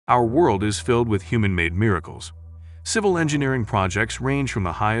Our world is filled with human-made miracles. Civil engineering projects range from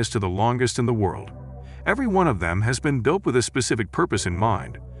the highest to the longest in the world. Every one of them has been built with a specific purpose in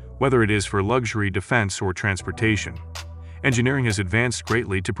mind, whether it is for luxury, defense, or transportation. Engineering has advanced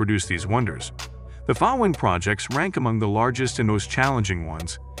greatly to produce these wonders. The following projects rank among the largest and most challenging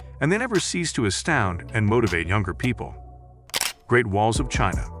ones, and they never cease to astound and motivate younger people. Great Walls of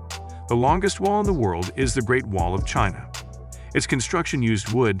China. The longest wall in the world is the Great Wall of China. Its construction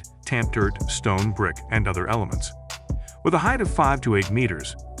used wood, tamped dirt, stone, brick, and other elements. With a height of 5 to 8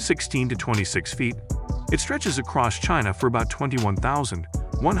 meters, 16 to 26 feet, it stretches across China for about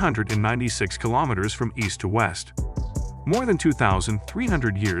 21,196 kilometers from east to west. More than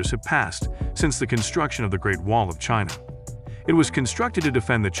 2,300 years have passed since the construction of the Great Wall of China. It was constructed to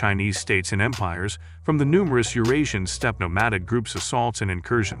defend the Chinese states and empires from the numerous Eurasian steppe nomadic groups' assaults and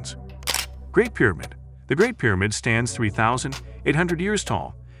incursions. Great Pyramid. The Great Pyramid stands 3,800 years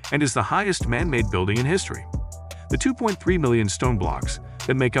tall and is the highest man-made building in history. The 2.3 million stone blocks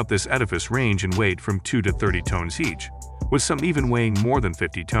that make up this edifice range in weight from 2 to 30 tons each, with some even weighing more than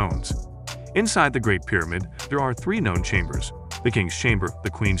 50 tons. Inside the Great Pyramid, there are 3 known chambers: the King's Chamber, the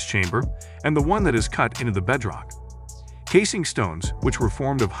Queen's Chamber, and the one that is cut into the bedrock. Casing stones, which were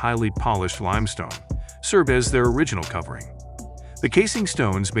formed of highly polished limestone, serve as their original covering. The casing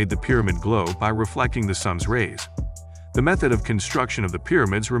stones made the pyramid glow by reflecting the sun's rays. The method of construction of the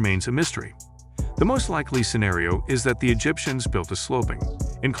pyramids remains a mystery. The most likely scenario is that the Egyptians built a sloping,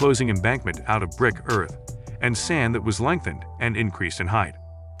 enclosing embankment out of brick, earth, and sand that was lengthened and increased in height.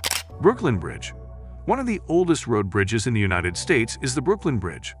 Brooklyn Bridge. One of the oldest road bridges in the United States is the Brooklyn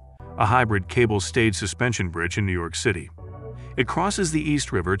Bridge, a hybrid cable-stayed suspension bridge in New York City. It crosses the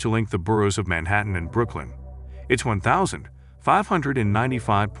East River to link the boroughs of Manhattan and Brooklyn. Its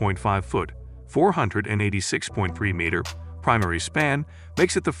 1,595.5 foot, 486.3 meter primary span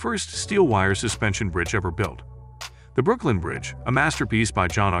makes it the first steel-wire suspension bridge ever built. The Brooklyn Bridge, a masterpiece by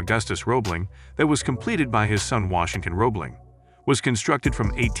John Augustus Roebling that was completed by his son Washington Roebling, was constructed from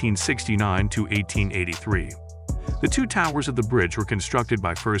 1869 to 1883. The 2 towers of the bridge were constructed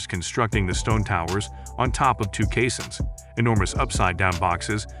by first constructing the stone towers on top of 2 caissons, enormous upside-down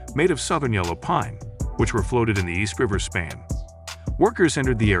boxes made of southern yellow pine, which were floated in the East River span. Workers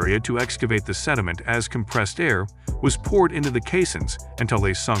entered the area to excavate the sediment as compressed air was poured into the caissons until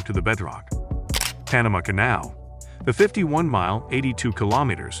they sunk to the bedrock. Panama Canal. The 51-mile, 82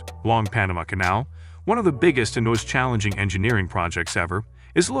 kilometers long Panama Canal, one of the biggest and most challenging engineering projects ever,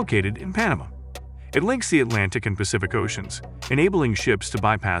 is located in Panama. It links the Atlantic and Pacific Oceans, enabling ships to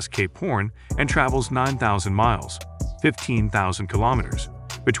bypass Cape Horn and travels 9,000 miles, 15,000 kilometers,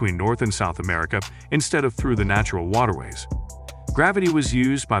 between North and South America instead of through the natural waterways. Gravity was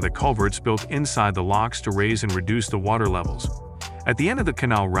used by the culverts built inside the locks to raise and reduce the water levels. At the end of the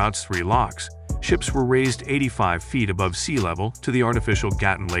canal route's 3 locks, ships were raised 85 feet above sea level to the artificial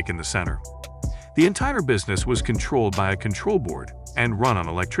Gatun Lake in the center. The entire business was controlled by a control board and run on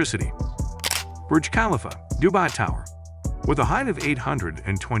electricity. Burj Khalifa, Dubai Tower. With a height of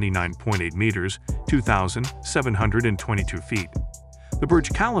 829.8 meters, 2,722 feet, the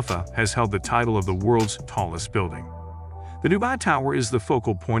Burj Khalifa has held the title of the world's tallest building. The Dubai Tower is the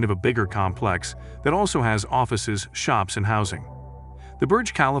focal point of a bigger complex that also has offices, shops, and housing. The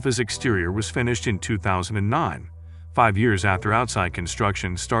Burj Khalifa's exterior was finished in 2009, 5 years after outside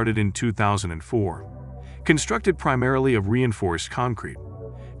construction started in 2004. Constructed primarily of reinforced concrete.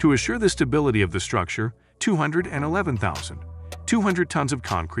 To assure the stability of the structure, 211,200 tons of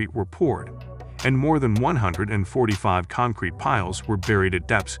concrete were poured, and more than 145 concrete piles were buried at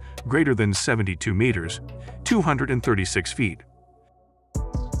depths greater than 72 meters, 236 feet.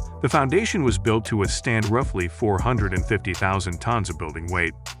 The foundation was built to withstand roughly 450,000 tons of building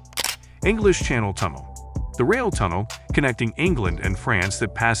weight. English Channel Tunnel. The rail tunnel connecting England and France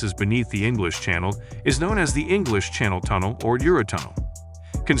that passes beneath the English Channel is known as the English Channel Tunnel or Eurotunnel.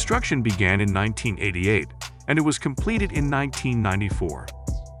 Construction began in 1988, and it was completed in 1994.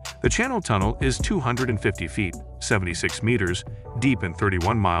 The Channel Tunnel is 250 feet, 76 meters, deep and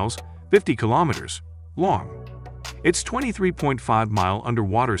 31 miles, 50 kilometers, long. Its 23.5-mile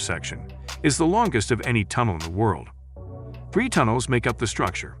underwater section is the longest of any tunnel in the world. 3 tunnels make up the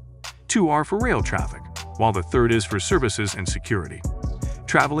structure. 2 are for rail traffic, while the third is for services and security.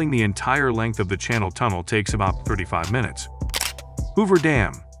 Traveling the entire length of the Channel Tunnel takes about 35 minutes. Hoover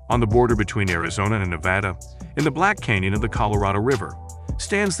Dam, on the border between Arizona and Nevada, in the Black Canyon of the Colorado River,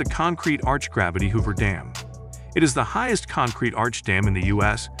 stands the concrete arch gravity Hoover Dam. It is the highest concrete arch dam in the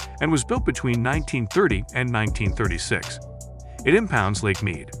U.S. and was built between 1930 and 1936. It impounds Lake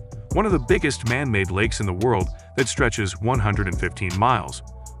Mead, one of the biggest man-made lakes in the world that stretches 115 miles,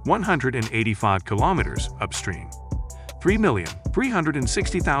 185 kilometers upstream.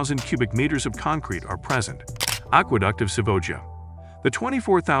 3,360,000 cubic meters of concrete are present. Aqueduct of Sevogia. The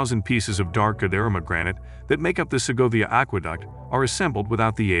 24,000 pieces of dark Guadarrama granite that make up the Segovia Aqueduct are assembled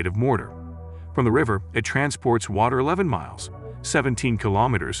without the aid of mortar. From the river, it transports water 11 miles, 17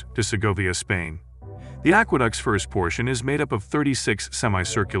 kilometers, to Segovia, Spain. The aqueduct's first portion is made up of 36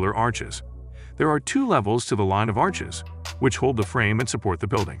 semicircular arches. There are 2 levels to the line of arches, which hold the frame and support the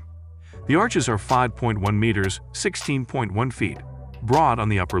building. The arches are 5.1 meters, 16.1 feet, broad on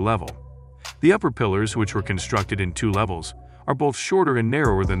the upper level. The upper pillars, which were constructed in 2 levels, are both shorter and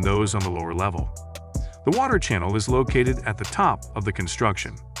narrower than those on the lower level. The water channel is located at the top of the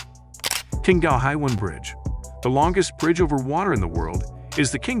construction. Qingdao Haiwan Bridge. The longest bridge over water in the world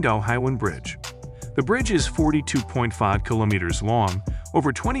is the Qingdao Haiwan Bridge. The bridge is 42.5 kilometers long,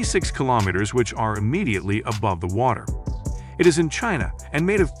 over 26 kilometers which are immediately above the water. It is in China and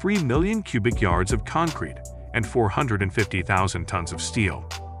made of 3 million cubic yards of concrete and 450,000 tons of steel.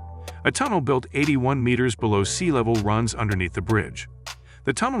 A tunnel built 81 meters below sea level runs underneath the bridge.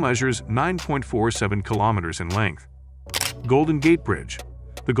 The tunnel measures 9.47 kilometers in length. Golden Gate Bridge.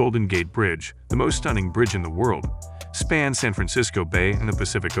 The Golden Gate Bridge, the most stunning bridge in the world, spans San Francisco Bay and the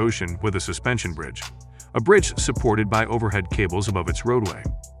Pacific Ocean with a suspension bridge, a bridge supported by overhead cables above its roadway.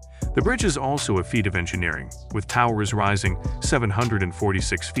 The bridge is also a feat of engineering, with towers rising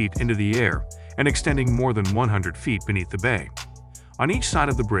 746 feet into the air and extending more than 100 feet beneath the bay. On each side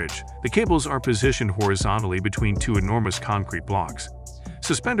of the bridge, the cables are positioned horizontally between 2 enormous concrete blocks.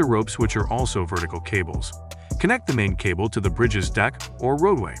 Suspender ropes, which are also vertical cables, connect the main cable to the bridge's deck or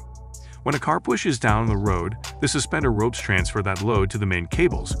roadway. When a car pushes down the road, the suspender ropes transfer that load to the main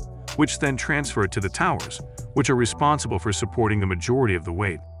cables, which then transfer it to the towers, which are responsible for supporting the majority of the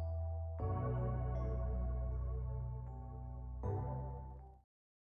weight.